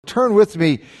Turn with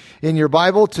me in your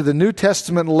Bible to the New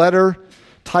Testament letter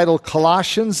titled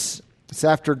Colossians. It's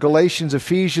after Galatians,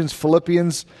 Ephesians,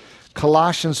 Philippians,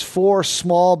 Colossians, four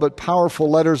small but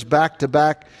powerful letters back to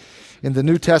back in the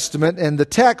New Testament. And the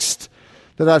text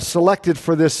that I've selected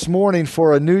for this morning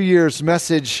for a New Year's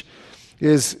message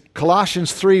is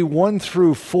Colossians 3, 1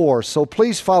 through 4. So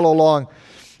please follow along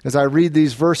as I read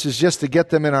these verses just to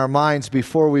get them in our minds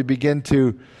before we begin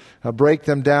to break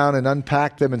them down and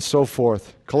unpack them and so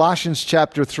forth. Colossians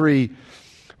chapter 3,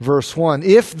 verse 1.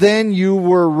 If then you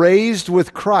were raised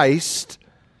with Christ,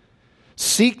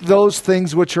 seek those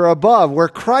things which are above, where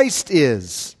Christ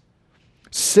is,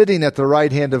 sitting at the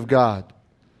right hand of God.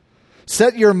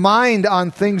 Set your mind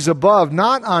on things above,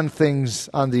 not on things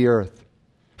on the earth.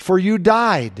 For you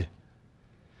died,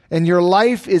 and your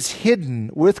life is hidden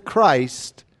with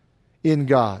Christ in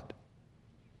God.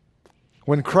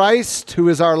 When Christ, who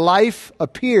is our life,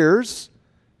 appears,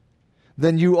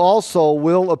 then you also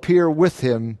will appear with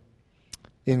him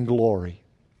in glory.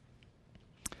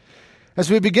 As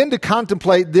we begin to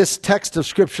contemplate this text of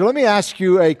Scripture, let me ask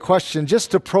you a question just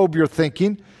to probe your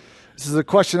thinking. This is a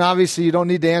question obviously you don't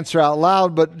need to answer out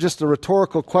loud, but just a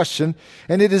rhetorical question.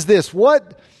 And it is this: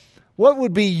 What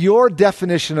would be your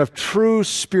definition of true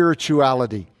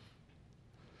spirituality?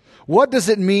 What does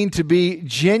it mean to be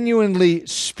genuinely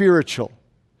spiritual?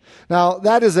 Now,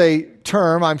 that is a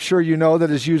term, I'm sure you know,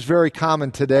 that is used very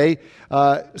common today,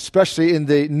 especially in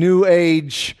the New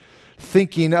Age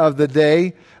thinking of the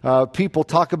day. People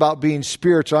talk about being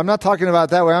spiritual. I'm not talking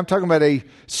about that way. I'm talking about a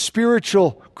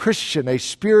spiritual Christian, a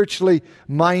spiritually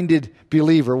minded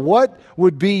believer. What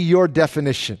would be your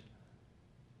definition?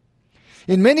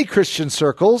 In many Christian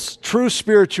circles, true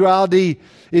spirituality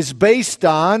is based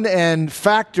on and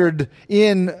factored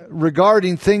in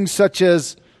regarding things such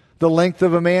as the length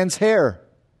of a man's hair,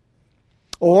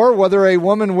 or whether a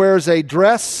woman wears a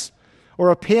dress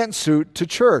or a pantsuit to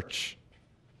church.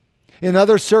 In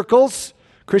other circles,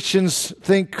 Christians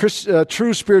think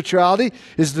true spirituality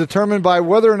is determined by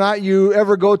whether or not you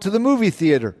ever go to the movie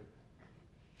theater.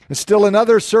 And still in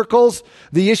other circles,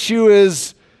 the issue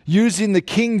is using the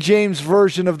King James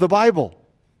Version of the Bible.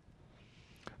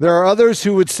 There are others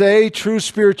who would say true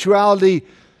spirituality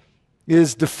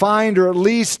is defined or at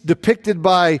least depicted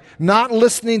by not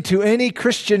listening to any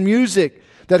Christian music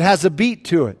that has a beat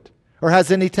to it or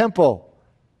has any tempo.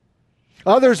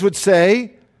 Others would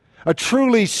say a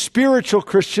truly spiritual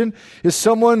Christian is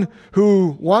someone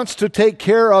who wants to take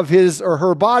care of his or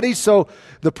her body, so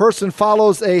the person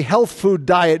follows a health food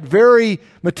diet very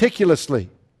meticulously.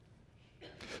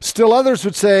 Still others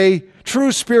would say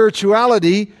true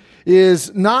spirituality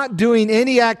is not doing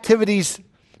any activities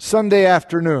Sunday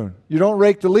afternoon. You don't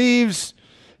rake the leaves,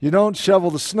 you don't shovel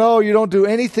the snow, you don't do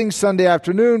anything Sunday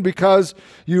afternoon because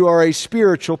you are a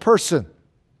spiritual person.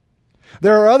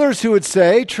 There are others who would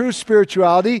say true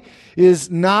spirituality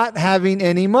is not having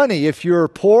any money. If you're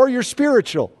poor, you're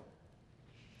spiritual.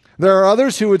 There are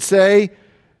others who would say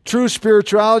true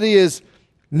spirituality is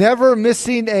never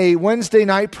missing a Wednesday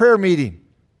night prayer meeting.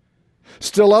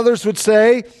 Still others would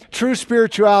say true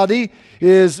spirituality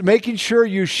is making sure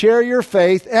you share your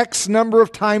faith X number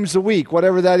of times a week,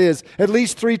 whatever that is, at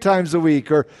least 3 times a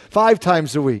week or 5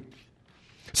 times a week.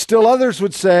 Still others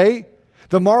would say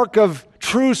the mark of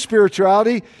true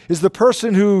spirituality is the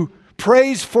person who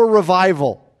prays for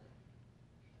revival.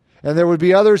 And there would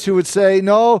be others who would say,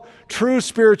 no, true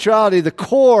spirituality, the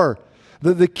core,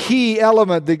 the key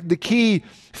element, the key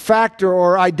factor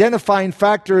or identifying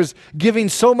factor is giving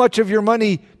so much of your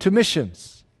money to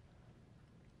missions.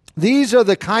 These are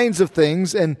the kinds of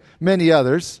things, and many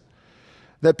others,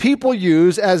 that people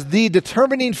use as the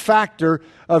determining factor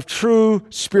of true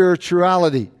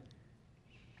spirituality.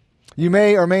 You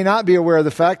may or may not be aware of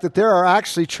the fact that there are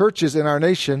actually churches in our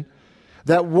nation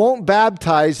that won't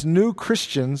baptize new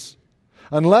Christians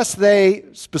unless they,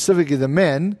 specifically the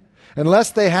men,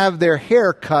 unless they have their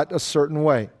hair cut a certain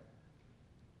way.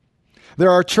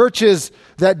 There are churches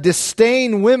that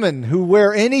disdain women who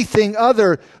wear anything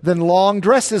other than long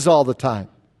dresses all the time.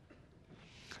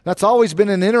 That's always been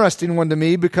an interesting one to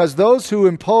me because those who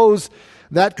impose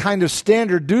that kind of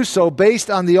standard do so based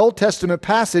on the Old Testament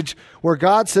passage where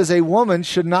God says a woman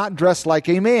should not dress like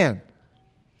a man.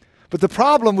 But the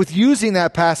problem with using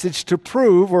that passage to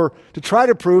prove or to try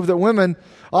to prove that women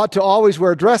ought to always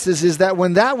wear dresses is that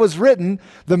when that was written,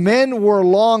 the men wore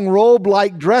long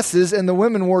robe-like dresses and the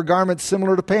women wore garments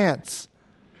similar to pants.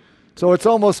 So it's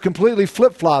almost completely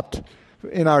flip-flopped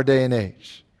in our day and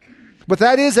age. But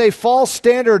that is a false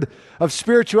standard of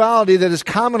spirituality that is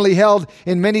commonly held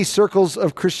in many circles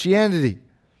of Christianity.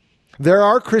 There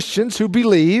are Christians who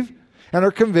believe and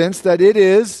are convinced that it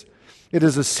is It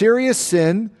is a serious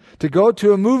sin to go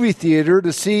to a movie theater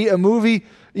to see a movie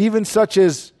even such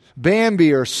as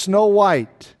Bambi or Snow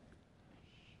White.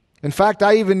 In fact,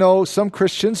 I even know some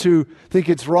Christians who think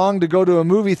it's wrong to go to a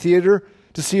movie theater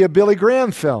to see a Billy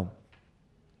Graham film.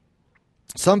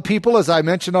 Some people, as I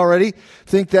mentioned already,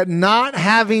 think that not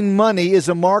having money is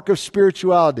a mark of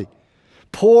spirituality.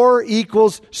 Poor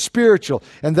equals spiritual.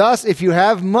 And thus, if you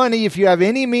have money, if you have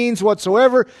any means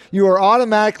whatsoever, you are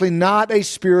automatically not a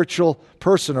spiritual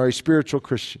person or a spiritual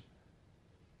Christian.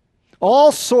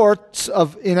 All sorts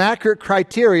of inaccurate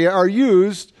criteria are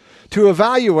used to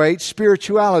evaluate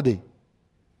spirituality.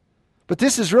 But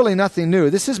this is really nothing new.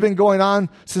 This has been going on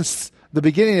since the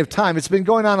beginning of time. It's been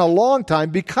going on a long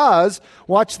time because,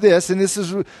 watch this, and this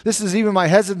is even my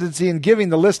hesitancy in giving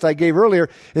the list I gave earlier,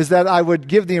 is that I would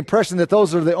give the impression that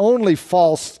those are the only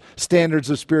false standards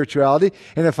of spirituality.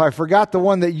 And if I forgot the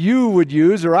one that you would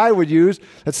use or I would use,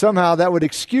 that somehow that would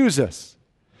excuse us.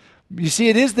 You see,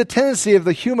 it is the tendency of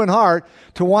the human heart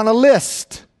to want a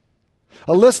list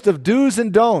of do's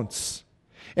and don'ts.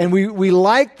 And we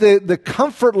like the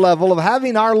comfort level of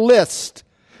having our list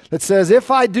that says, if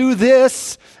I do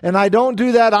this and I don't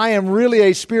do that, I am really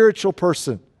a spiritual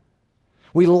person.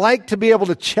 We like to be able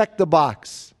to check the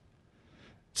box.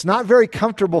 It's not very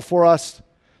comfortable for us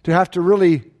to have to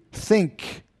really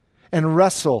think and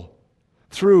wrestle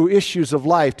through issues of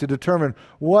life to determine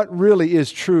what really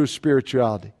is true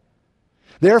spirituality.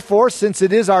 Therefore, since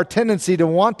it is our tendency to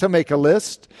want to make a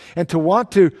list and to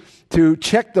want to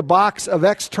check the box of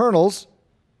externals,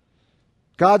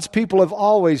 God's people have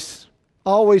always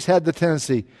had the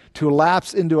tendency to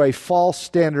lapse into a false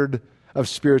standard of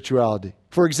spirituality.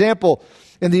 For example,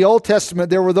 in the Old Testament,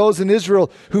 there were those in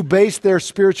Israel who based their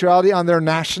spirituality on their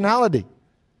nationality,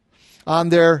 on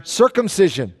their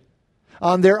circumcision,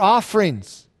 on their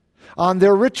offerings, on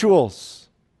their rituals,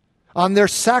 on their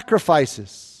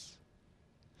sacrifices.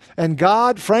 And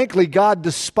God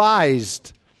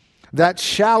despised that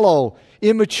shallow,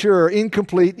 immature,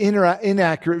 incomplete,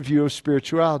 inaccurate view of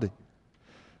spirituality.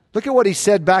 Look at what he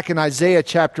said back in Isaiah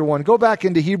chapter 1. Go back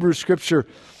into Hebrew Scripture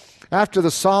after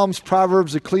the Psalms,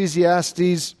 Proverbs,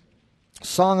 Ecclesiastes,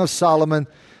 Song of Solomon,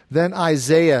 then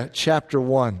Isaiah chapter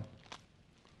 1.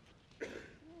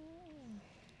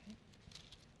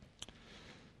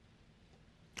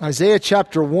 Isaiah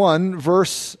chapter 1,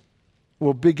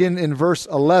 we'll begin in verse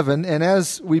 11. And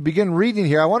as we begin reading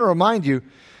here, I want to remind you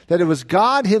that it was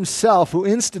God himself who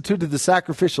instituted the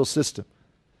sacrificial system.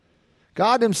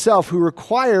 God himself who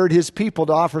required his people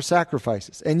to offer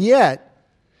sacrifices. And yet,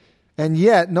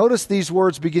 notice these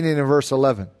words beginning in verse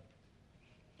 11.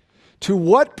 To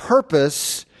what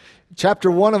purpose,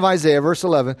 chapter 1 of Isaiah, verse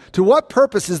 11, to what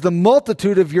purpose is the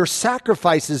multitude of your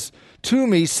sacrifices to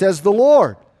me, says the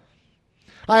Lord?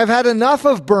 I have had enough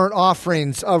of burnt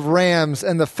offerings of rams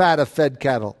and the fat of fed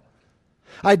cattle.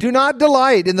 I do not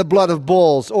delight in the blood of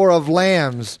bulls or of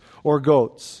lambs or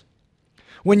goats.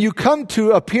 When you come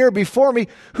to appear before me,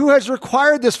 who has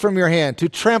required this from your hand, to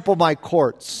trample my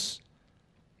courts?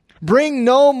 Bring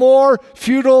no more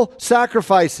futile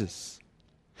sacrifices.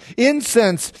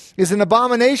 Incense is an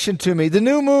abomination to me. The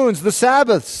new moons, the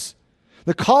Sabbaths,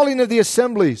 the calling of the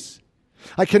assemblies.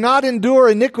 I cannot endure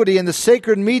iniquity in the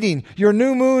sacred meeting. Your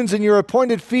new moons and your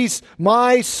appointed feasts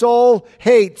my soul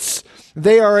hates.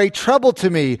 They are a trouble to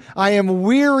me. I am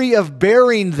weary of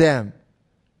bearing them.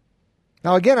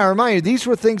 Now again, I remind you, these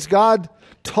were things God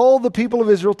told the people of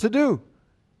Israel to do.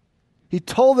 He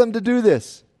told them to do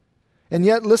this. And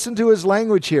yet, listen to his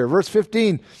language here. Verse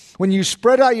 15, when you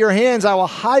spread out your hands, I will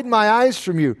hide my eyes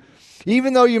from you.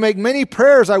 Even though you make many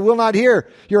prayers, I will not hear.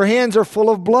 Your hands are full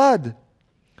of blood.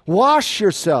 Wash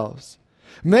yourselves.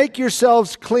 Make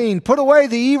yourselves clean. Put away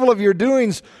the evil of your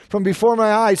doings from before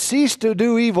my eyes. Cease to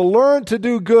do evil. Learn to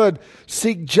do good.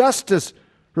 Seek justice.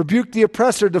 Rebuke the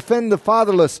oppressor. Defend the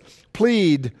fatherless.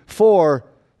 Plead for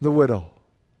the widow.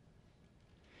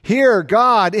 Here,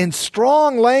 God, in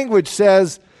strong language,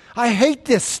 says, I hate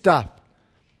this stuff.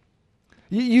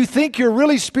 You think you're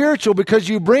really spiritual because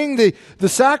you bring the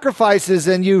sacrifices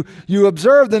and you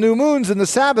observe the new moons and the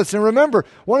Sabbaths. And remember,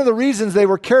 one of the reasons they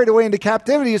were carried away into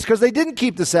captivity is because they didn't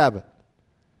keep the Sabbath.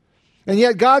 And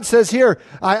yet God says here,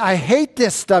 I hate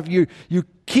this stuff. You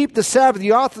keep the Sabbath,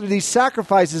 you offer these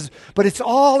sacrifices, but it's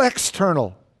all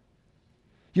external.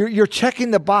 You're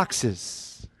checking the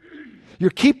boxes.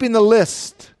 You're keeping the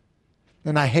list.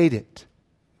 And I hate it.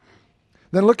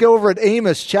 Then look over at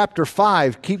Amos chapter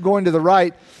 5. Keep going to the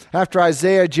right. After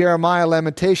Isaiah, Jeremiah,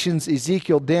 Lamentations,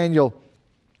 Ezekiel, Daniel.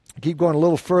 Keep going a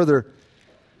little further.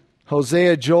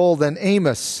 Hosea, Joel, then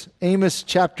Amos. Amos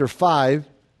chapter 5.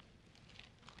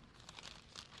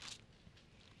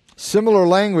 Similar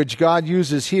language God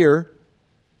uses here.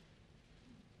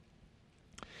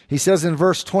 He says in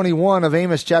verse 21 of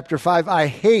Amos chapter 5,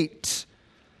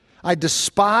 I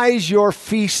despise your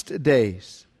feast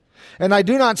days, and I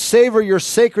do not savor your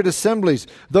sacred assemblies.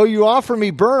 Though you offer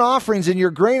me burnt offerings and your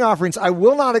grain offerings, I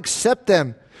will not accept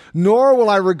them, nor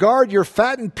will I regard your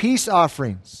fattened peace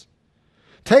offerings.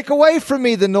 Take away from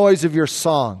me the noise of your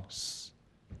songs.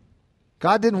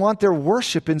 God didn't want their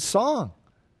worship in song.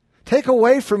 Take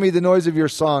away from me the noise of your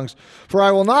songs, for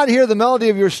I will not hear the melody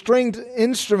of your stringed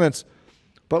instruments,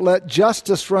 but let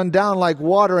justice run down like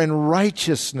water and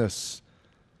righteousness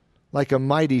like a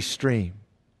mighty stream.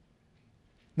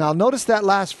 Now notice that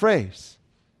last phrase.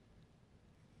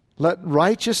 Let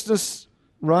righteousness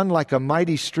run like a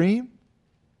mighty stream.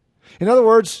 In other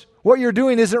words, what you're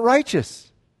doing isn't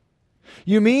righteous.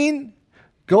 You mean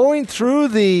going through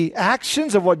the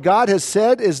actions of what God has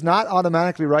said is not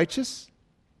automatically righteous?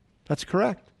 That's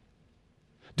correct.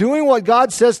 Doing what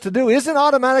God says to do isn't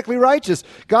automatically righteous.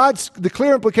 The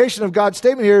clear implication of God's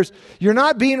statement here is you're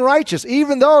not being righteous.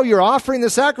 Even though you're offering the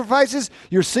sacrifices,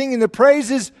 you're singing the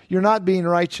praises, you're not being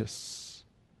righteous.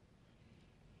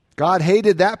 God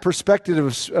hated that perspective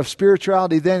of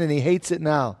spirituality then, and He hates it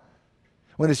now.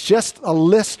 When it's just a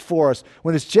list for us,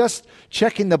 when it's just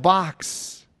checking the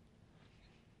box.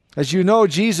 As you know,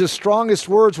 Jesus' strongest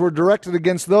words were directed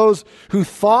against those who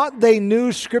thought they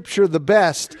knew Scripture the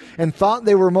best and thought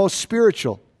they were most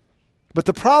spiritual. But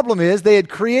the problem is they had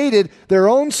created their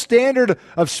own standard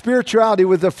of spirituality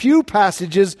with a few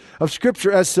passages of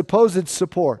Scripture as supposed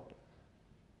support.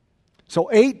 So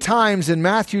 8 times in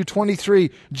Matthew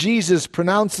 23, Jesus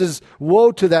pronounces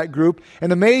woe to that group,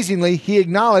 and amazingly, He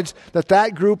acknowledged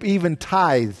that group even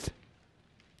tithed.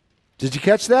 Did you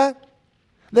catch that?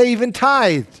 They even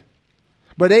tithed.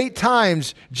 But 8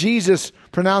 times Jesus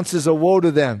pronounces a woe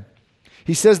to them.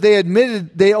 He says they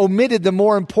omitted the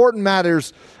more important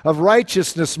matters of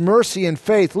righteousness, mercy, and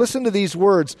faith. Listen to these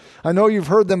words. I know you've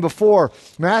heard them before.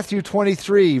 Matthew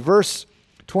 23, verse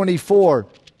 24.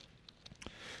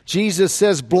 Jesus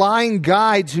says, blind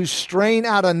guides who strain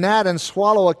out a gnat and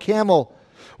swallow a camel.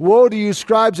 Woe to you,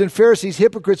 scribes and Pharisees,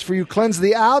 hypocrites, for you cleanse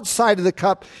the outside of the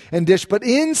cup and dish, but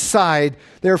inside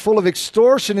they are full of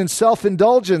extortion and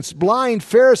self-indulgence. Blind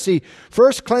Pharisee,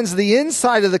 first cleanse the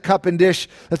inside of the cup and dish,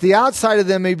 that the outside of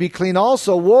them may be clean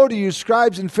also. Woe to you,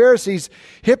 scribes and Pharisees,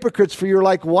 hypocrites, for you are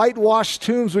like whitewashed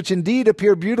tombs, which indeed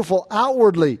appear beautiful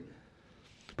outwardly,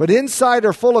 but inside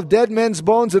are full of dead men's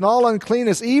bones and all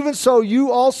uncleanness. Even so,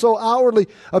 you also outwardly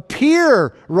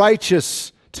appear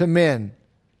righteous to men.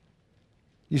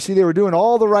 You see, they were doing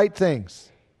all the right things.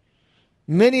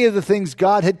 Many of the things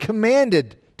God had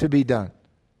commanded to be done.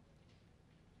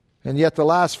 And yet the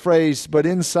last phrase, but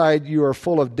inside you are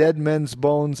full of dead men's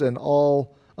bones and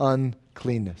all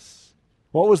uncleanness.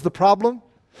 What was the problem?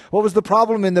 What was the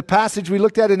problem in the passage we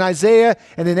looked at in Isaiah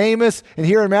and in Amos and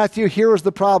here in Matthew? Here was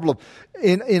the problem.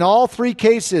 In all 3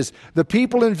 cases, the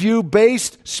people in view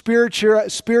based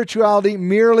spirituality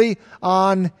merely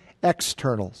on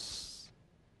externals.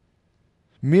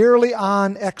 Merely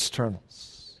on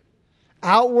externals.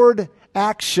 Outward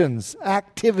actions,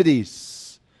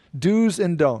 activities, do's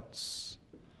and don'ts.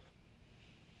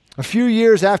 A few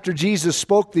years after Jesus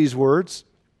spoke these words,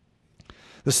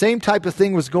 the same type of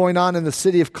thing was going on in the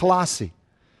city of Colossae.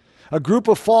 A group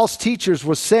of false teachers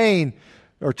was saying,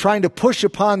 or trying to push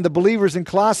upon the believers in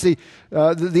Colossae,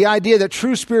 the idea that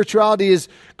true spirituality is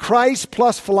Christ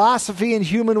plus philosophy and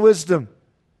human wisdom.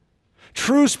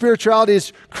 True spirituality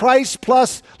is Christ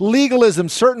plus legalism,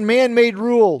 certain man-made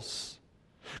rules.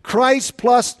 Christ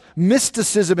plus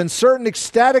mysticism and certain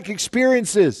ecstatic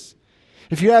experiences.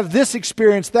 If you have this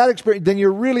experience, that experience, then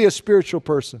you're really a spiritual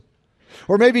person.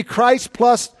 Or maybe Christ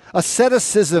plus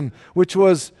asceticism, which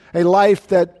was a life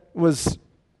that was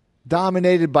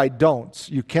dominated by don'ts.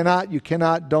 You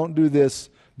cannot, don't do this,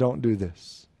 don't do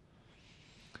this.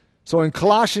 So in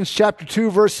Colossians chapter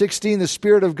 2, verse 16, the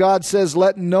Spirit of God says,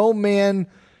 let no man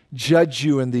judge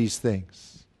you in these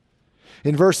things.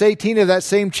 In verse 18 of that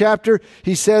same chapter,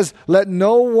 he says, let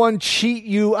no one cheat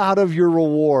you out of your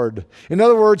reward. In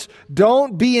other words,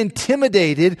 don't be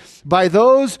intimidated by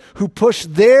those who push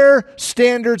their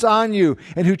standards on you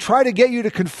and who try to get you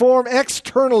to conform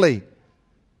externally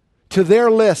to their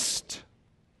list.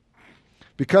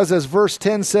 Because as verse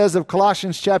 10 says of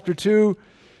Colossians chapter 2,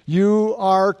 you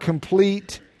are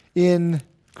complete in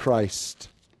Christ.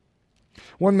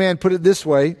 One man put it this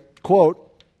way,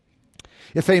 quote,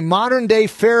 if a modern day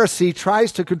Pharisee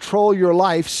tries to control your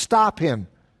life, stop him.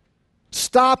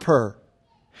 Stop her.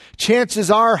 Chances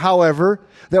are, however,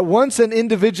 that once an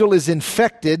individual is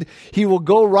infected, he will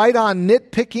go right on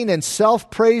nitpicking and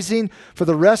self-praising for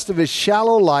the rest of his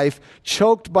shallow life,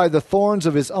 choked by the thorns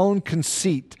of his own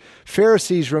conceit.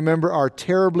 Pharisees, remember, are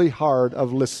terribly hard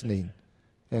of listening.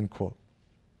 End quote.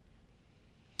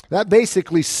 That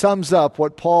basically sums up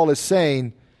what Paul is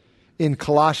saying in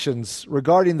Colossians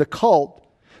regarding the cult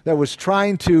that was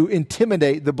trying to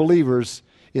intimidate the believers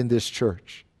in this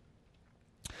church.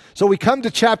 So we come to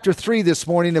chapter 3 this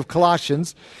morning of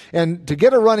Colossians, and to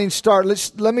get a running start,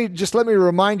 let me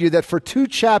remind you that for 2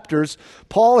 chapters,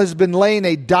 Paul has been laying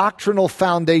a doctrinal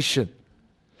foundation.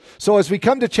 So as we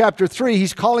come to chapter 3,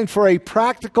 he's calling for a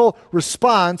practical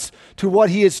response to what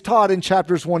he has taught in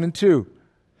chapters 1 and 2.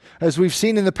 As we've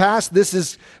seen in the past, this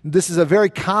is a very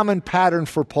common pattern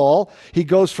for Paul. He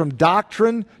goes from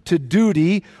doctrine to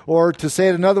duty, or to say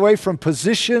it another way, from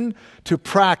position to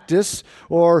practice,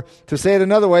 or to say it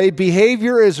another way,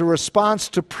 behavior is a response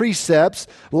to precepts,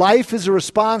 life is a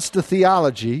response to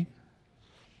theology.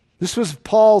 This was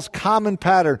Paul's common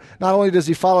pattern. Not only does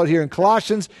he follow it here in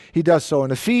Colossians, he does so in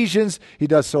Ephesians, he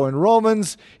does so in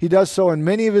Romans, he does so in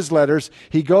many of his letters.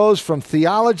 He goes from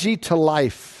theology to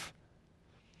life.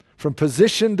 From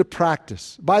position to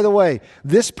practice. By the way,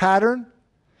 this pattern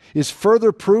is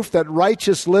further proof that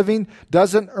righteous living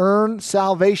doesn't earn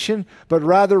salvation, but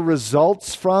rather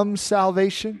results from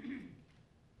salvation.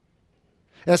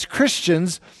 As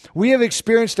Christians, we have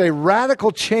experienced a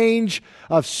radical change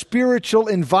of spiritual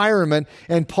environment,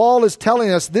 and Paul is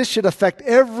telling us this should affect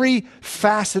every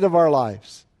facet of our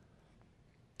lives.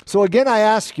 So again, I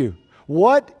ask you,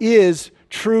 what is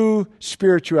true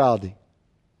spirituality?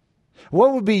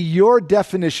 What would be your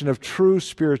definition of true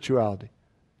spirituality?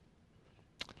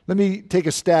 Let me take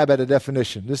a stab at a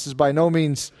definition. This is by no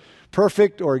means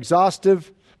perfect or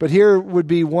exhaustive, but here would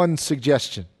be one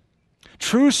suggestion.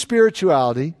 True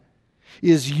spirituality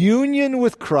is union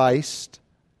with Christ,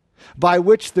 by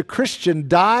which the Christian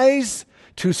dies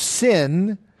to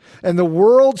sin and the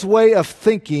world's way of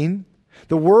thinking,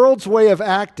 the world's way of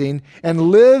acting, and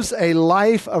lives a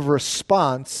life of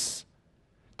response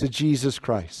to Jesus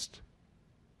Christ.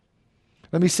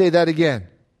 Let me say that again.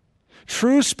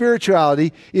 True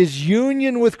spirituality is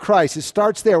union with Christ. It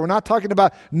starts there. We're not talking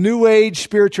about New Age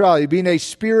spirituality, being a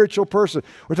spiritual person.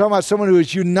 We're talking about someone who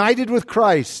is united with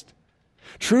Christ.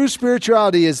 True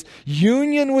spirituality is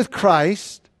union with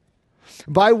Christ,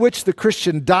 by which the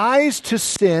Christian dies to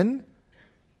sin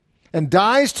and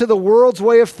dies to the world's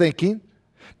way of thinking,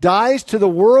 dies to the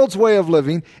world's way of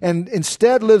living, and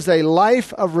instead lives a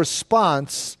life of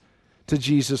response to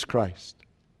Jesus Christ.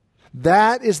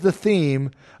 That is the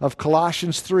theme of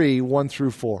Colossians 3, 1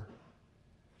 through 4.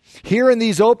 Here in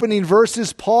these opening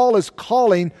verses, Paul is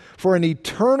calling for an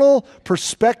eternal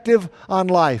perspective on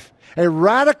life, a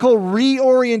radical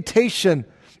reorientation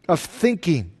of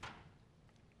thinking.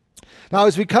 Now,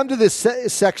 as we come to this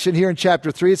section here in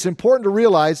chapter 3, it's important to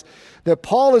realize that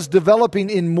Paul is developing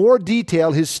in more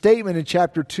detail his statement in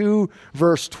chapter 2,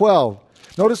 verse 12.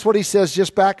 Notice what he says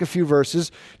just back a few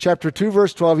verses. Chapter 2,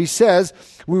 verse 12, he says,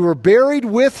 "We were buried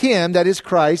with him," that is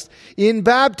Christ, "in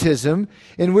baptism,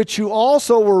 in which you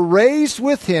also were raised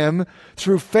with him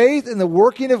through faith in the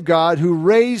working of God who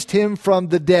raised him from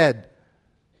the dead."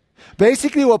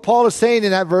 Basically, what Paul is saying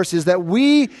in that verse is that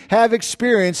we have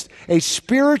experienced a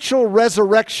spiritual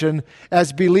resurrection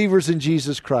as believers in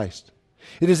Jesus Christ.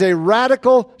 It is a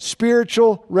radical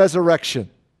spiritual resurrection.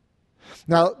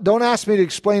 Now, don't ask me to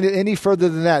explain it any further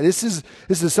than that. This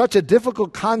is such a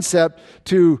difficult concept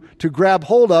to grab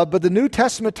hold of, but the New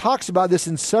Testament talks about this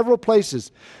in several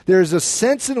places. There's a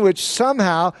sense in which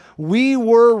somehow we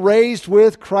were raised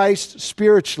with Christ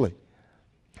spiritually.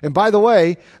 And by the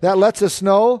way, that lets us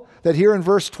know that here in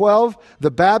verse 12,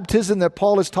 the baptism that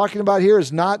Paul is talking about here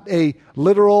is not a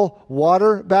literal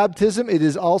water baptism. It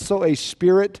is also a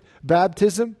spirit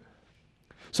baptism.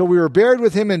 So we were buried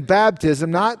with him in baptism,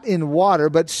 not in water,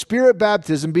 but spirit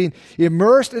baptism, being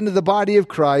immersed into the body of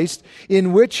Christ,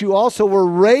 in which you also were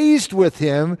raised with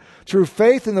him through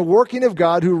faith in the working of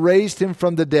God who raised him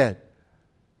from the dead.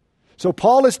 So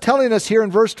Paul is telling us here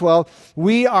in verse 12,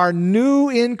 we are new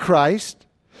in Christ.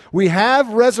 We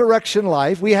have resurrection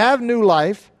life. We have new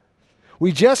life.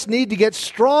 We just need to get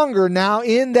stronger now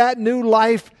in that new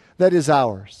life that is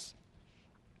ours.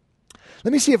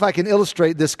 Let me see if I can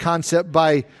illustrate this concept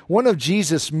by one of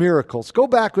Jesus' miracles. Go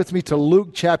back with me to Luke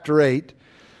chapter 8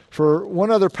 for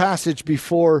one other passage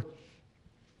before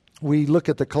we look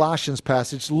at the Colossians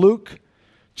passage. Luke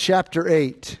chapter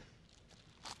 8,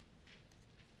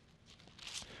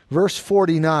 verse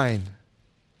 49.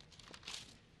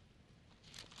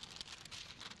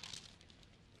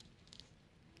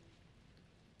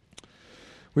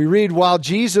 We read, while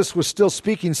Jesus was still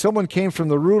speaking, someone came from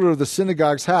the ruler of the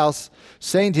synagogue's house,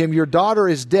 saying to him, "Your daughter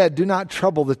is dead. Do not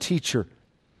trouble the teacher."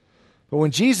 But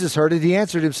when Jesus heard it, he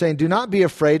answered him, saying, "Do not be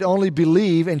afraid, only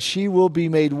believe, and she will be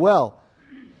made well."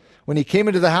 When he came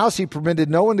into the house, he permitted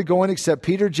no one to go in except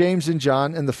Peter, James, and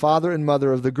John, and the father and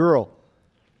mother of the girl.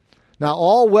 Now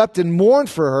all wept and mourned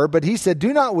for her, but he said,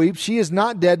 "Do not weep. She is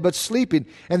not dead, but sleeping."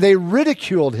 And they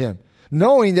ridiculed him,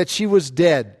 knowing that she was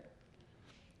dead.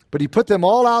 But he put them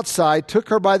all outside, took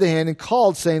her by the hand, and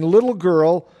called, saying, "Little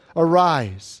girl,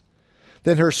 arise."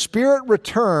 Then her spirit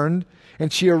returned,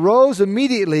 and she arose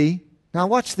immediately. Now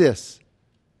watch this.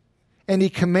 And he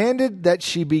commanded that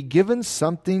she be given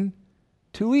something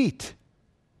to eat.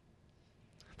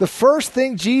 The first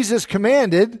thing Jesus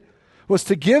commanded was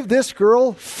to give this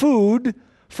girl food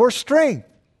for strength.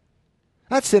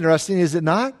 That's interesting, is it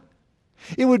not?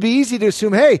 It would be easy to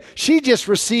assume, hey, she just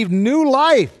received new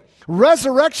life,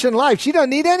 resurrection life. She doesn't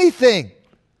need anything.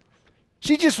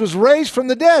 She just was raised from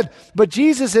the dead. But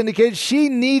Jesus indicated she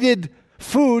needed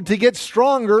food to get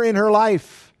stronger in her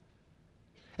life.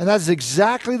 And that's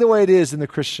exactly the way it is in the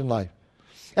Christian life.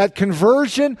 At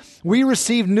conversion, we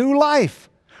receive new life,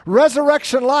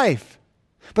 resurrection life.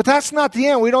 But that's not the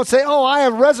end. We don't say, "Oh, I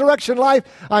have resurrection life.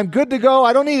 I'm good to go.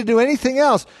 I don't need to do anything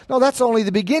else." No, that's only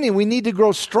the beginning. We need to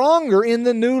grow stronger in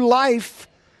the new life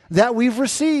that we've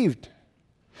received.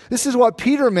 This is what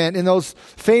Peter meant in those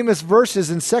famous verses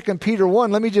in 2 Peter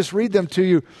 1. Let me just read them to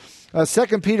you.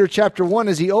 2 Peter chapter 1,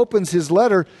 as he opens his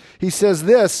letter, he says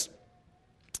this,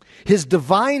 "His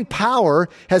divine power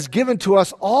has given to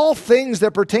us all things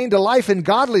that pertain to life and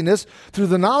godliness through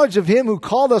the knowledge of him who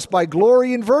called us by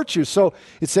glory and virtue." So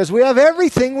it says we have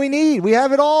everything we need. We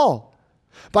have it all.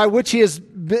 By which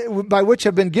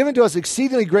have been given to us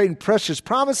exceedingly great and precious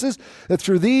promises, that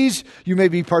through these you may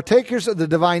be partakers of the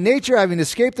divine nature, having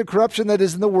escaped the corruption that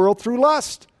is in the world through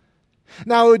lust.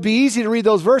 Now, it would be easy to read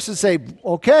those verses and say,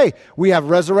 okay, we have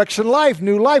resurrection life,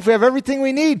 new life, we have everything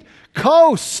we need.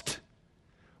 Coast.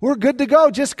 We're good to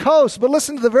go, just coast. But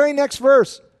listen to the very next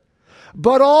verse.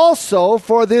 "But also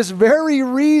for this very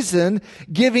reason,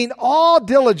 giving all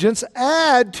diligence,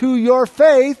 add to your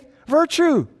faith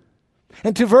virtue.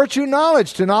 And to virtue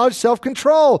knowledge, to knowledge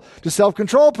self-control, to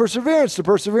self-control perseverance, to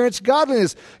perseverance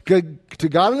godliness, to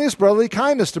godliness brotherly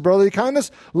kindness, to brotherly kindness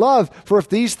love. For if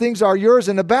these things are yours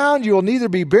and abound, you will neither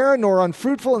be barren nor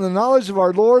unfruitful in the knowledge of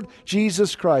our Lord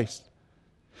Jesus Christ."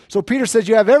 So Peter says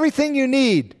you have everything you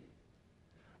need.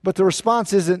 But the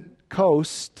response isn't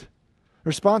coast. The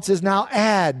response is now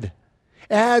add.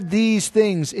 Add these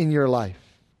things in your life.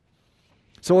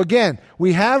 So again,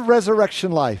 we have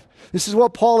resurrection life. This is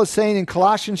what Paul is saying in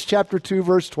Colossians chapter 2,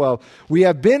 verse 12. We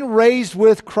have been raised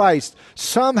with Christ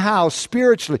somehow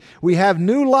spiritually. We have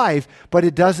new life, but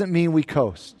it doesn't mean we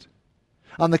coast.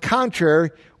 On the contrary,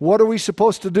 what are we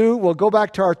supposed to do? Well, go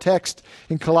back to our text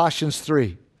in Colossians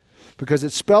 3, because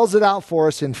it spells it out for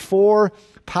us in 4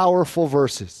 powerful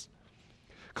verses.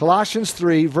 Colossians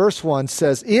 3, verse 1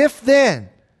 says, "If then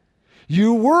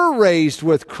you were raised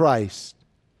with Christ,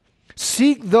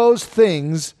 seek those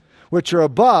things which are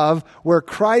above, where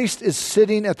Christ is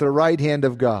sitting at the right hand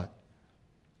of God."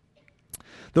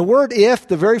 The word "if,"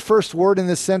 the very first word in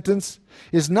this sentence,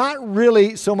 is not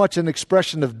really so much an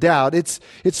expression of doubt.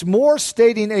 It's more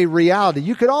stating a reality.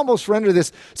 You could almost render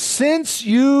this, since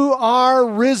you are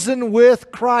risen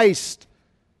with Christ.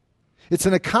 It's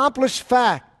an accomplished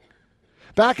fact.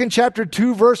 Back in chapter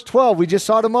 2, verse 12, we just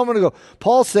saw it a moment ago.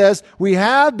 Paul says, we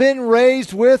have been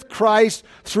raised with Christ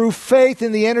through faith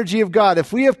in the energy of God.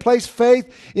 If we have placed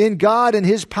faith in God and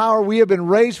His power, we have been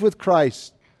raised with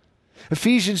Christ.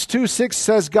 Ephesians 2:6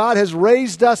 says, God has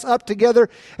raised us up together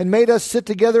and made us sit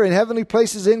together in heavenly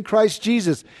places in Christ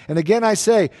Jesus. And again I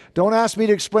say, don't ask me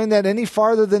to explain that any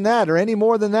farther than that or any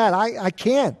more than that. I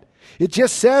can't. It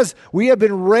just says we have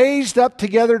been raised up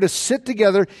together to sit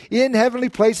together in heavenly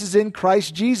places in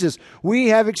Christ Jesus. We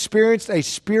have experienced a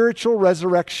spiritual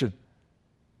resurrection.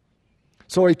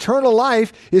 So eternal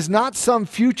life is not some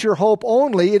future hope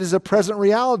only. It is a present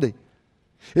reality.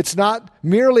 It's not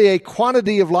merely a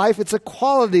quantity of life. It's a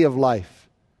quality of life.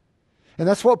 And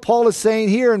that's what Paul is saying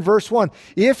here in verse 1.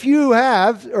 If you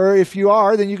have, or if you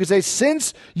are, then you could say,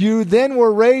 since you then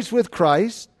were raised with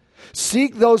Christ,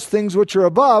 seek those things which are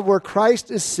above, where Christ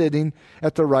is sitting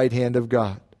at the right hand of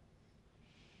God.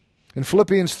 In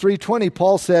Philippians 3:20,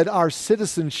 Paul said, our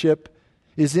citizenship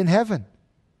is in heaven.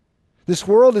 This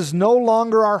world is no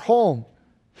longer our home.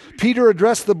 Peter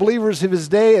addressed the believers of his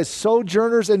day as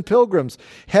sojourners and pilgrims.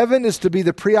 Heaven is to be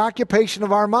the preoccupation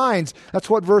of our minds. That's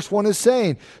what verse 1 is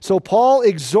saying. So Paul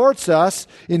exhorts us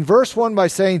in verse 1 by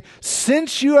saying,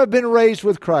 since you have been raised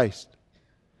with Christ.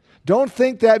 Don't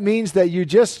think that means that you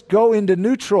just go into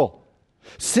neutral.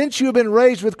 Since you've been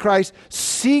raised with Christ,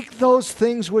 seek those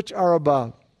things which are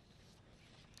above.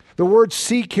 The word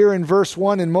seek here in verse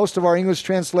 1 in most of our English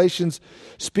translations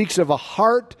speaks of a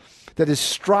heart that is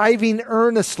striving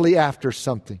earnestly after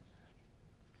something.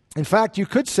 In fact, you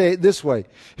could say it this way.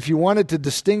 If you wanted to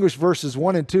distinguish verses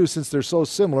 1 and 2, since they're so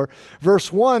similar,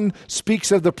 verse 1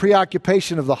 speaks of the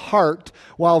preoccupation of the heart,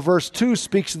 while verse 2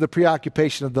 speaks of the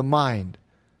preoccupation of the mind.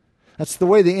 That's the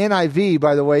way the NIV,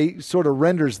 by the way, sort of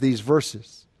renders these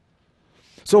verses.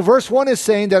 So verse 1 is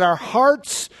saying that our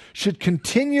hearts should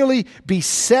continually be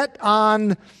set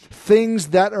on things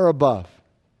that are above.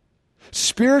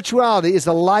 Spirituality is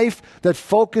a life that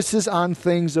focuses on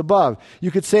things above.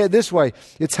 You could say it this way.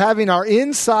 It's having our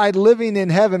inside living in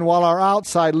heaven while our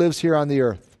outside lives here on the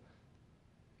earth.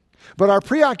 But our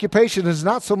preoccupation is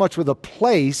not so much with a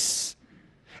place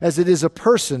as it is a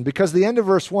person, because the end of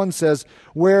verse 1 says,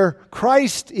 where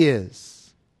Christ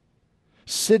is,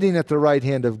 sitting at the right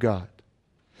hand of God.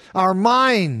 Our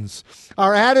minds,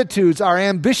 our attitudes, our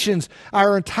ambitions,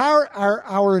 our entire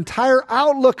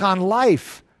outlook on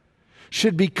life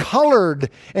should be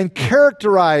colored and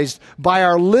characterized by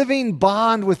our living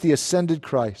bond with the ascended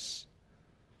Christ.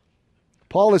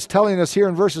 Paul is telling us here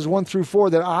in verses 1 through 4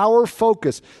 that our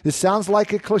focus, this sounds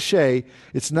like a cliche,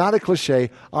 it's not a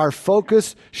cliche, our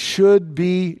focus should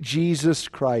be Jesus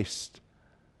Christ.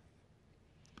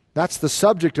 That's the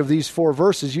subject of these 4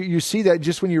 verses. You see that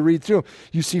just when you read through them.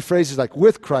 You see phrases like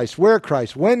with Christ, where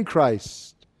Christ, when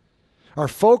Christ. Our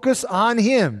focus on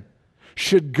Him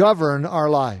should govern our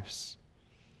lives.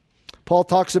 Paul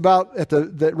talks about,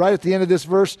 right at the end of this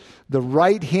verse, the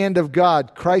right hand of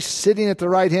God. Christ sitting at the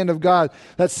right hand of God.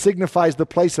 That signifies the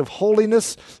place of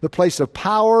holiness, the place of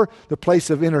power, the place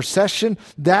of intercession.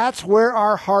 That's where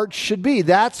our hearts should be.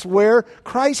 That's where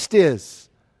Christ is.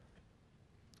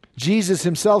 Jesus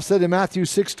Himself said in Matthew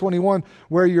 6:21,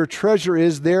 where your treasure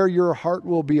is, there your heart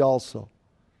will be also.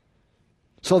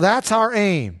 So that's our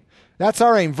aim. That's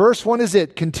our aim. Verse 1 is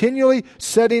it. Continually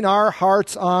setting our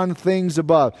hearts on things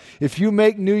above. If you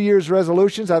make New Year's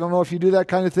resolutions, I don't know if you do that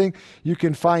kind of thing, you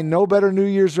can find no better New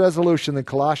Year's resolution than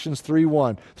Colossians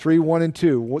 3:1, 3:1 and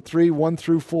 2, 3:1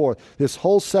 through 4. This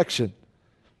whole section.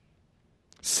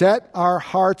 Set our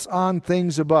hearts on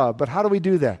things above. But how do we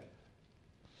do that?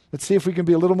 Let's see if we can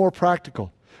be a little more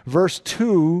practical. Verse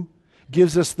 2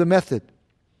 gives us the method.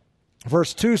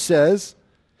 Verse 2 says,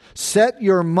 set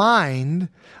your mind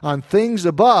on things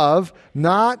above,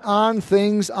 not on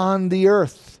things on the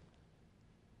earth.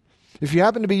 If you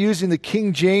happen to be using the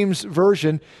King James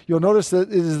Version, you'll notice that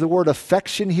it is the word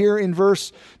affection here in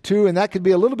verse 2, and that could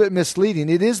be a little bit misleading.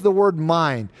 It is the word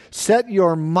mind. Set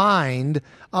your mind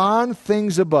on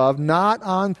things above, not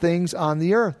on things on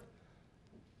the earth.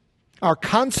 Our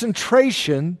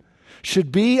concentration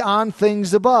should be on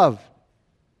things above.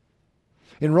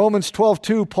 In Romans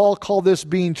 12:2, Paul called this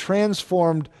being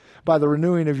transformed by the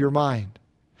renewing of your mind.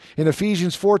 In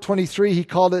Ephesians 4:23, he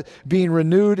called it being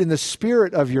renewed in the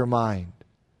spirit of your mind.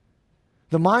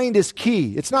 The mind is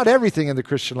key. It's not everything in the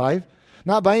Christian life.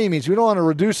 Not by any means. We don't want to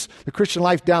reduce the Christian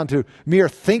life down to mere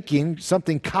thinking,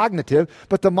 something cognitive,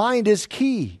 but the mind is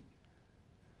key.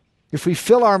 If we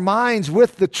fill our minds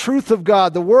with the truth of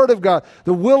God, the Word of God,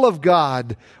 the will of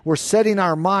God, we're setting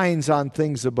our minds on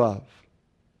things above.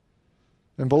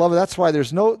 And beloved, that's why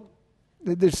there's no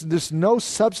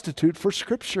substitute for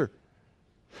Scripture.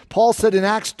 Paul said in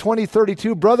Acts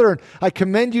 20:32, brethren, I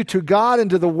commend you to God and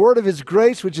to the word of His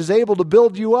grace, which is able to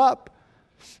build you up.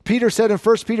 Peter said in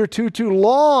 1 Peter 2:2,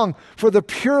 long for the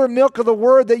pure milk of the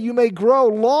word that you may grow.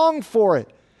 Long for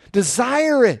it.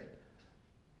 Desire it.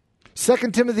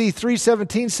 2 Timothy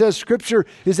 3:17 says Scripture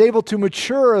is able to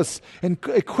mature us and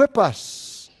equip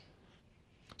us.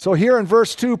 So here in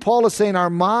verse 2, Paul is saying our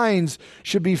minds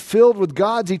should be filled with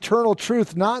God's eternal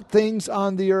truth, not things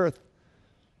on the earth.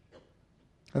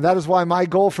 And that is why my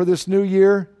goal for this new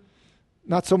year,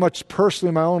 not so much personally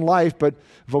in my own life, but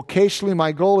vocationally,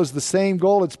 my goal is the same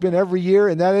goal it's been every year,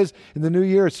 and that is, in the new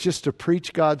year, it's just to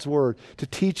preach God's Word, to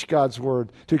teach God's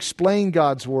Word, to explain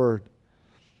God's Word.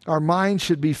 Our minds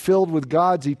should be filled with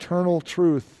God's eternal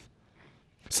truth.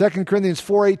 2 Corinthians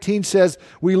 4:18 says,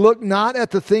 we look not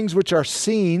at the things which are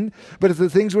seen, but at the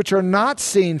things which are not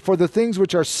seen. For the things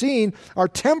which are seen are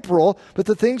temporal, but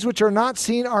the things which are not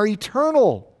seen are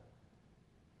eternal.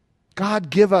 God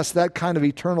give us that kind of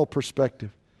eternal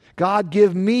perspective. God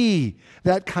give me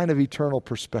that kind of eternal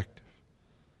perspective.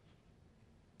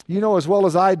 You know as well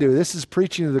as I do, this is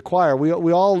preaching to the choir. We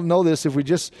all know this if we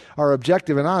just are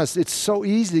objective and honest. It's so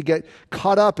easy to get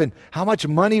caught up in how much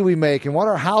money we make and what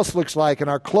our house looks like and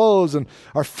our clothes and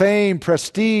our fame,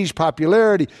 prestige,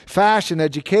 popularity, fashion,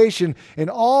 education, and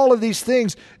all of these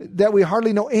things that we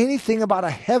hardly know anything about a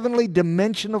heavenly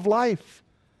dimension of life.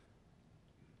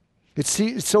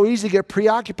 It's so easy to get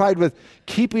preoccupied with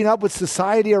keeping up with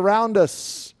society around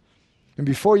us. And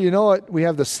before you know it, we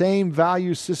have the same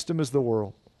value system as the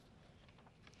world.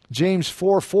 James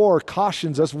 4:4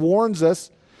 cautions us, warns us.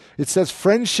 It says,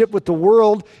 friendship with the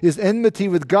world is enmity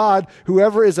with God.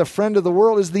 Whoever is a friend of the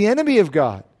world is the enemy of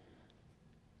God.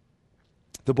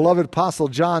 The beloved apostle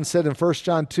John said in 1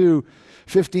 John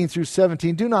 2:15 through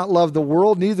 17, do not love the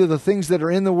world, neither the things that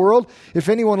are in the world. If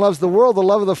anyone loves the world, the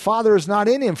love of the Father is not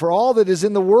in him. For all that is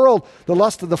in the world, the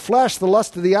lust of the flesh, the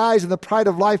lust of the eyes, and the pride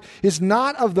of life, is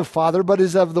not of the Father, but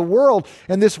is of the world.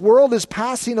 And this world is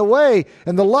passing away,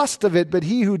 and the lust of it, but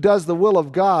he who does the will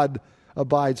of God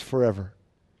abides forever.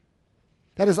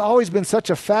 That has always been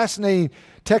such a fascinating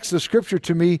text of Scripture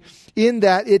to me, in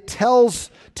that it tells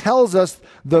us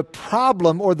the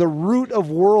problem or the root of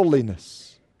worldliness.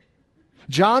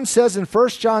 John says in 1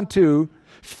 John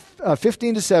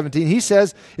 2:15 to 17, he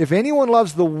says, if anyone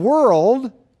loves the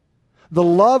world, the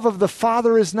love of the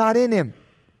Father is not in him.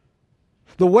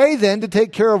 The way then to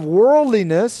take care of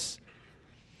worldliness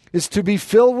is to be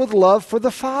filled with love for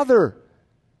the Father.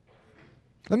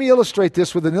 Let me illustrate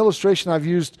this with an illustration I've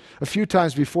used a few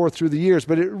times before through the years,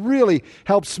 but it really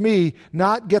helps me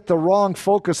not get the wrong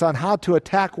focus on how to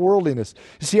attack worldliness.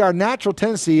 You see, our natural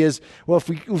tendency is, well,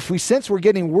 if we sense we're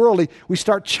getting worldly, we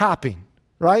start chopping,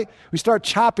 right? We start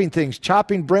chopping things,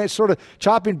 chopping branches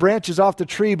off the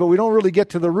tree, but we don't really get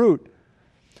to the root.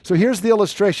 So here's the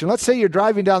illustration. Let's say you're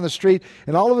driving down the street,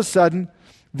 and all of a sudden,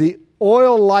 the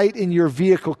oil light in your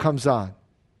vehicle comes on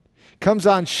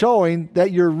showing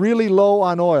that you're really low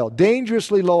on oil,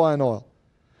 dangerously low on oil.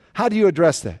 How do you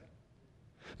address that?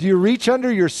 Do you reach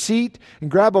under your seat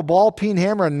and grab a ball-peen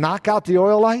hammer and knock out the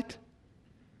oil light?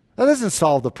 That doesn't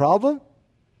solve the problem.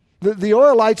 The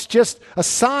oil light's just a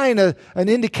sign, an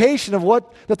indication of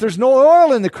that there's no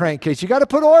oil in the crankcase. You got to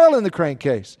put oil in the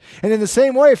crankcase. And in the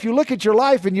same way, if you look at your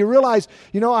life and you realize,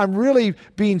 I'm really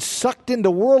being sucked into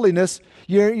worldliness,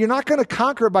 you're not going to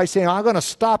conquer it by saying, I'm going to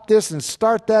stop this and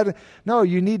start that. No,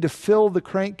 you need to fill the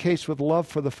crankcase with love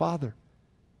for the Father.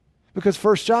 Because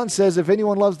 1 John says, if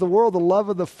anyone loves the world, the love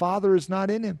of the Father is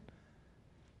not in him.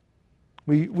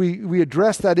 We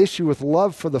address that issue with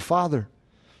love for the Father.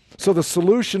 So the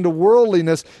solution to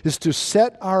worldliness is to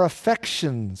set our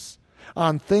affections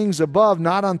on things above,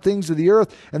 not on things of the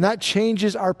earth. And that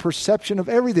changes our perception of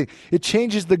everything. It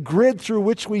changes the grid through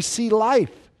which we see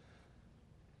life.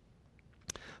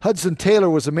 Hudson Taylor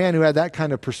was a man who had that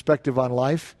kind of perspective on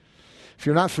life. If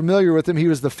you're not familiar with him, he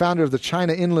was the founder of the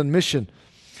China Inland Mission.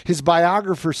 His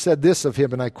biographer said this of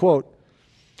him, and I quote,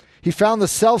 he found the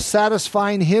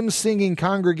self-satisfying hymn-singing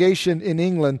congregation in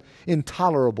England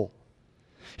intolerable.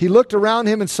 He looked around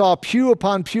him and saw pew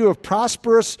upon pew of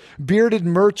prosperous, bearded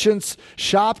merchants,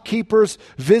 shopkeepers,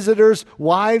 visitors,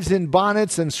 wives in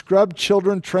bonnets, and scrubbed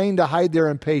children trained to hide their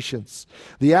impatience.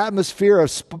 The atmosphere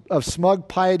of smug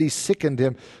piety sickened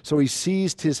him, so he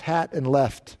seized his hat and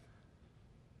left.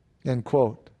 End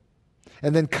quote.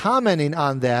 And then commenting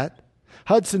on that,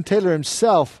 Hudson Taylor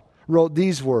himself wrote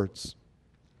these words.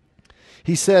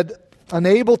 He said,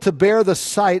 unable to bear the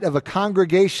sight of a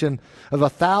congregation of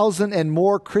 1,000 and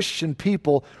more Christian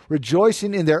people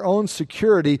rejoicing in their own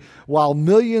security while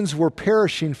millions were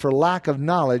perishing for lack of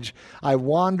knowledge, I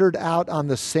wandered out on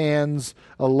the sands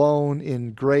alone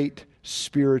in great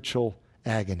spiritual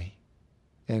agony.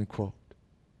 End quote.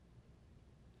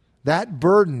 That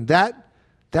burden,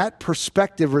 that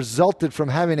perspective resulted from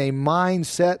having a mind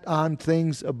set on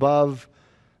things above,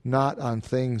 not on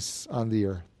things on the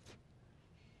earth.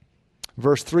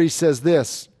 Verse 3 says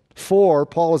this,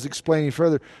 Paul is explaining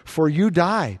further, for you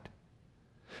died.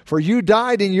 For you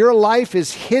died and your life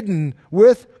is hidden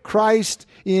with Christ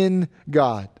in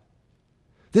God.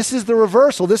 This is the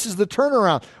reversal. This is the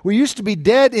turnaround. We used to be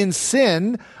dead in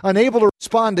sin, unable to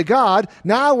respond to God.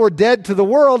 Now we're dead to the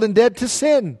world and dead to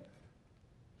sin.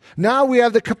 Now we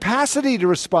have the capacity to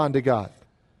respond to God.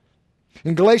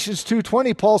 In Galatians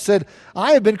 2:20, Paul said,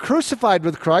 I have been crucified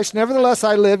with Christ. Nevertheless,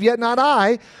 I live, yet not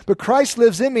I, but Christ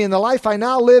lives in me. In the life I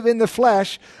now live in the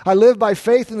flesh, I live by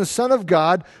faith in the Son of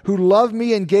God, who loved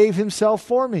me and gave himself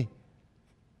for me.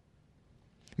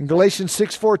 In Galatians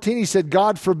 6:14, he said,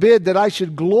 God forbid that I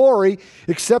should glory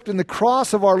except in the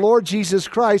cross of our Lord Jesus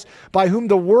Christ, by whom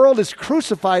the world is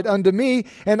crucified unto me,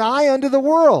 and I unto the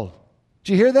world.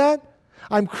 Did you hear that?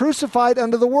 I'm crucified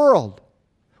unto the world.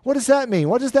 What does that mean?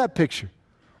 What is that picture?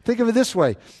 Think of it this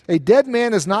way. A dead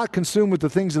man is not consumed with the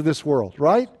things of this world,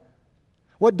 right?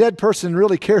 What dead person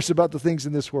really cares about the things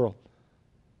in this world?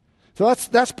 So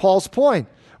that's Paul's point.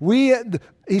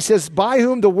 He says, by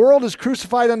whom the world is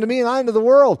crucified unto me and I unto the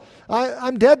world.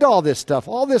 I'm dead to all this stuff.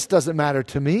 All this doesn't matter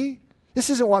to me. This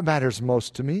isn't what matters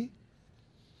most to me.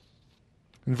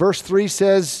 And verse 3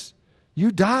 says,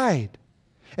 you died.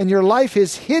 And your life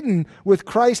is hidden with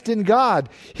Christ in God.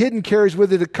 Hidden carries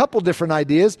with it a couple different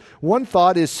ideas. One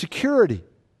thought is security.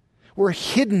 We're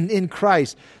hidden in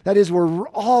Christ. That is, we're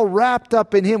all wrapped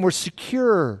up in Him. We're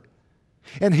secure.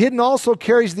 And hidden also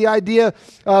carries the idea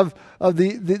of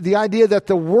the idea that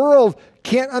the world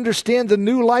can't understand the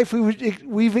new life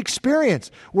we've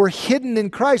experienced. We're hidden in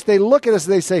Christ. They look at us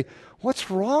and they say, what's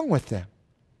wrong with them?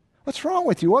 What's wrong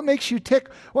with you? What makes you tick?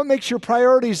 What makes your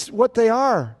priorities what they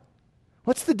are?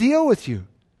 What's the deal with you?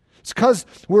 It's because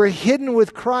we're hidden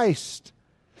with Christ.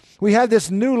 We have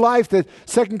this new life that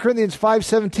 2 Corinthians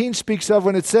 5:17 speaks of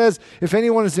when it says, if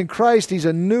anyone is in Christ, he's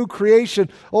a new creation.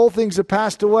 Old things have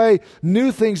passed away.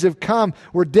 New things have come.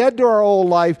 We're dead to our old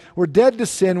life. We're dead to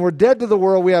sin. We're dead to the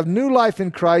world. We have new life in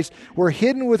Christ. We're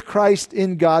hidden with Christ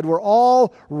in God. We're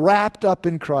all wrapped up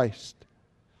in Christ.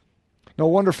 No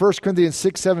wonder 1 Corinthians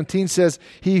 6:17 says,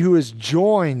 he who is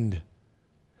joined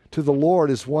to the Lord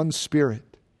is one spirit.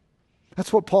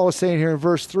 That's what Paul is saying here in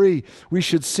verse 3. We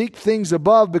should seek things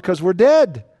above because we're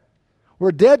dead.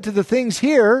 We're dead to the things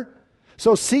here,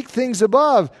 so seek things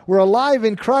above. We're alive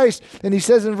in Christ. And he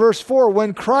says in verse 4,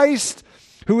 when Christ,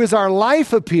 who is our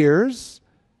life, appears,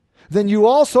 then you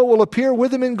also will appear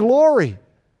with Him in glory.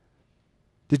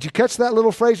 Did you catch that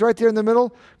little phrase right there in the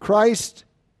middle? Christ,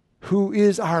 who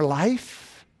is our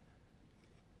life.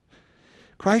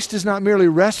 Christ is not merely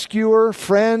rescuer,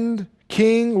 friend,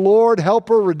 King, Lord,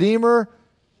 helper, redeemer,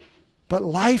 but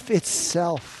life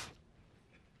itself.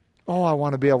 Oh, I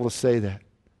want to be able to say that.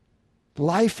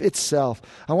 Life itself.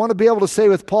 I want to be able to say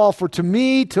with Paul, for to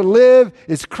me to live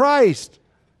is Christ.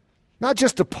 Not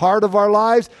just a part of our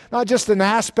lives, not just an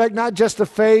aspect, not just a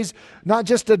phase, not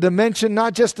just a dimension,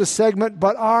 not just a segment,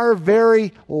 but our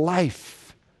very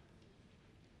life.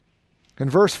 And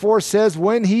verse 4 says,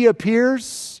 when He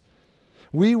appears,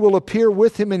 we will appear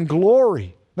with Him in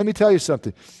glory. Let me tell you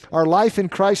something. Our life in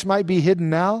Christ might be hidden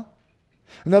now.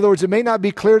 In other words, it may not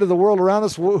be clear to the world around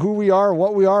us who we are and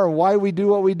what we are and why we do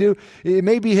what we do. It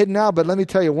may be hidden now, but let me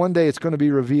tell you, one day it's going to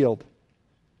be revealed.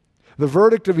 The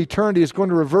verdict of eternity is going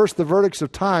to reverse the verdicts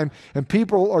of time, and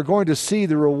people are going to see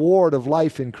the reward of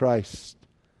life in Christ.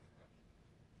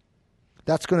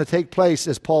 That's going to take place,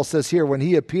 as Paul says here, when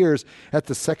He appears at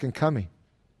the second coming.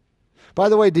 By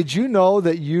the way, did you know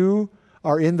that you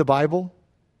are in the Bible?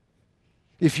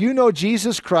 If you know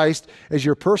Jesus Christ as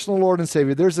your personal Lord and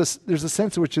Savior, there's a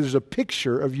sense in which there's a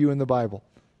picture of you in the Bible.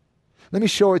 Let me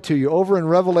show it to you. Over in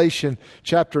Revelation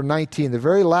chapter 19, the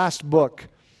very last book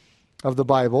of the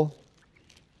Bible,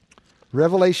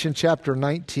 Revelation chapter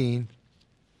 19,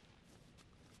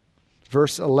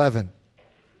 verse 11.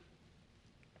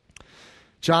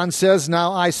 John says,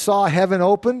 now I saw heaven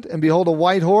opened, and behold a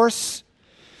white horse,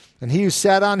 and He who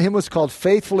sat on him was called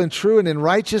Faithful and True, and in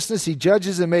righteousness He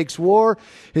judges and makes war.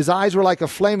 His eyes were like a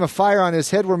flame of fire. On His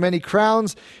head were many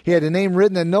crowns. He had a name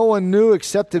written that no one knew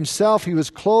except Himself. He was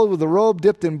clothed with a robe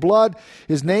dipped in blood.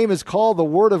 His name is called the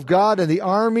Word of God. And the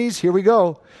armies, here we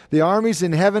go, the armies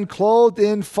in heaven, clothed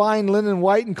in fine linen,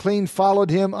 white and clean,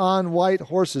 followed Him on white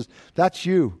horses. That's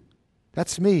you.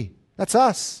 That's me. That's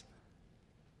us.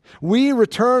 We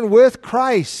return with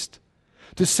Christ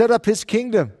to set up His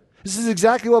kingdom. This is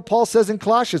exactly what Paul says in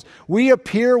Colossians. We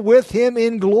appear with Him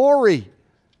in glory.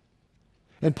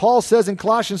 And Paul says in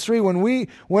Colossians 3,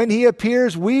 when He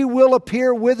appears, we will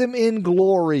appear with Him in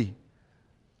glory.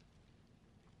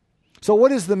 So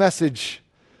what is the message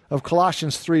of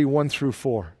Colossians 3, 1 through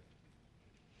 4?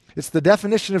 It's the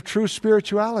definition of true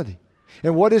spirituality.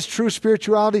 And what is true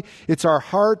spirituality? It's our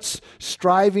hearts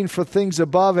striving for things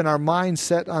above and our mind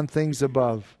set on things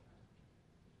above.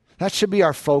 That should be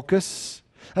our focus.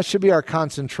 That should be our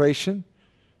concentration.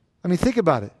 I mean, think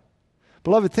about it.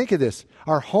 Beloved, think of this.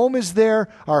 Our home is there.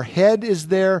 Our head is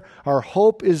there. Our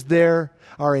hope is there.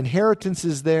 Our inheritance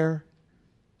is there.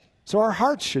 So our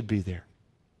hearts should be there.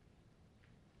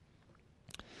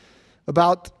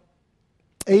 About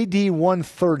AD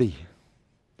 130,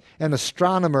 an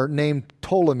astronomer named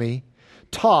Ptolemy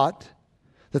taught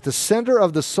that the center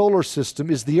of the solar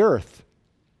system is the earth,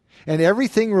 and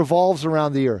everything revolves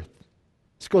around the earth.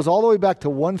 This goes all the way back to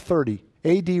 130,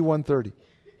 AD 130.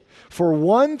 For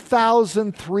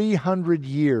 1,300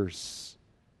 years,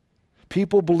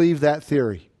 people believed that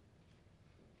theory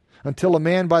until a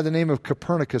man by the name of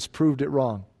Copernicus proved it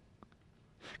wrong.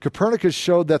 Copernicus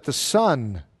showed that the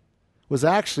sun was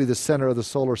actually the center of the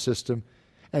solar system,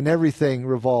 and everything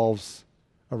revolves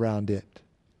around it.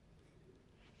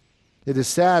 It is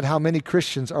sad how many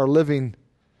Christians are living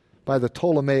by the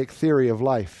Ptolemaic theory of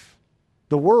life.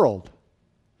 The world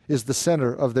is the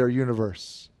center of their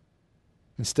universe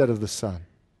instead of the sun.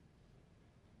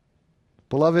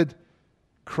 Beloved,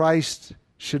 Christ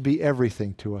should be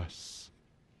everything to us.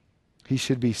 He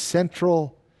should be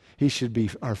central. He should be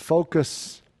our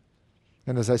focus.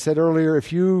 And as I said earlier,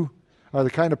 if you are the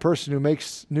kind of person who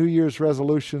makes New Year's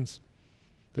resolutions,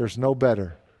 there's no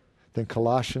better than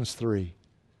Colossians 3,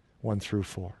 1 through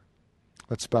 4.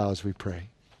 Let's bow as we pray.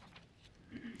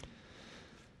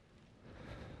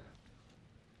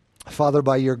 Father,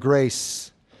 by your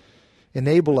grace,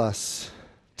 enable us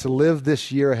to live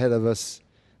this year ahead of us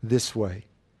this way.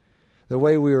 The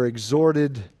way we are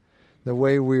exhorted, the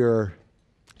way we are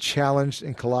challenged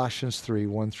in Colossians 3,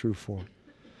 1 through 4.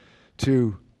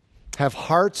 To have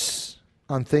hearts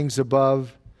on things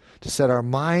above, to set our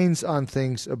minds on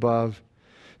things above,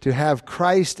 to have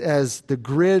Christ as the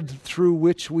grid through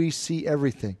which we see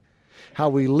everything. How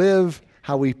we live,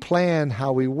 how we plan,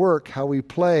 how we work, how we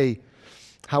play,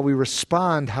 how we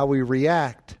respond, how we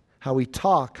react, how we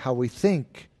talk, how we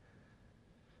think.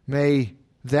 May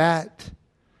that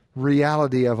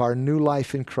reality of our new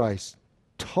life in Christ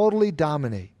totally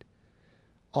dominate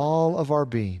all of our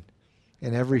being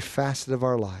in every facet of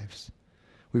our lives.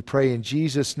 We pray in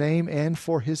Jesus' name and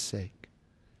for his sake.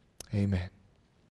 Amen.